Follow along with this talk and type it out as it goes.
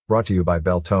Brought to you by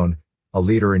Beltone, a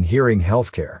leader in hearing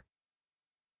healthcare.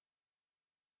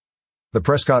 The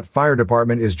Prescott Fire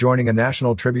Department is joining a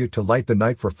national tribute to Light the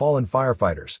Night for Fallen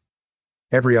Firefighters.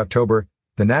 Every October,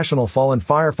 the National Fallen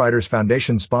Firefighters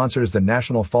Foundation sponsors the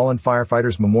National Fallen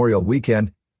Firefighters Memorial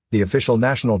Weekend, the official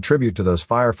national tribute to those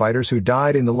firefighters who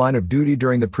died in the line of duty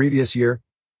during the previous year.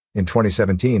 In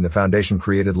 2017, the foundation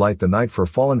created Light the Night for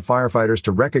Fallen Firefighters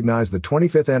to recognize the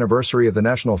 25th anniversary of the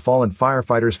National Fallen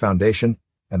Firefighters Foundation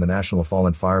and the National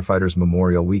Fallen Firefighters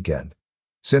Memorial Weekend.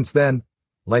 Since then,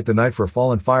 Light the Night for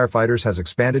Fallen Firefighters has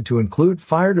expanded to include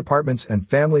fire departments and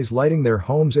families lighting their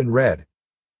homes in red.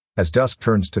 As dusk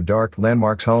turns to dark,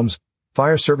 landmarks, homes,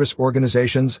 fire service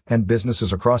organizations, and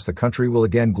businesses across the country will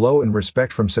again glow in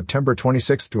respect from September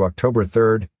 26th to October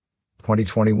 3rd,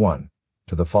 2021,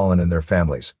 to the fallen and their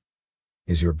families.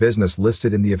 Is your business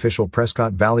listed in the official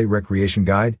Prescott Valley Recreation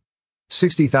Guide?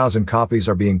 60,000 copies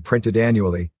are being printed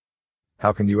annually.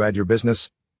 How can you add your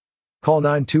business? Call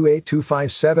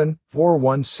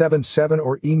 928-257-4177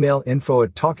 or email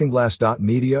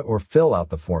info@talkingglass.media or fill out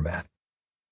the format.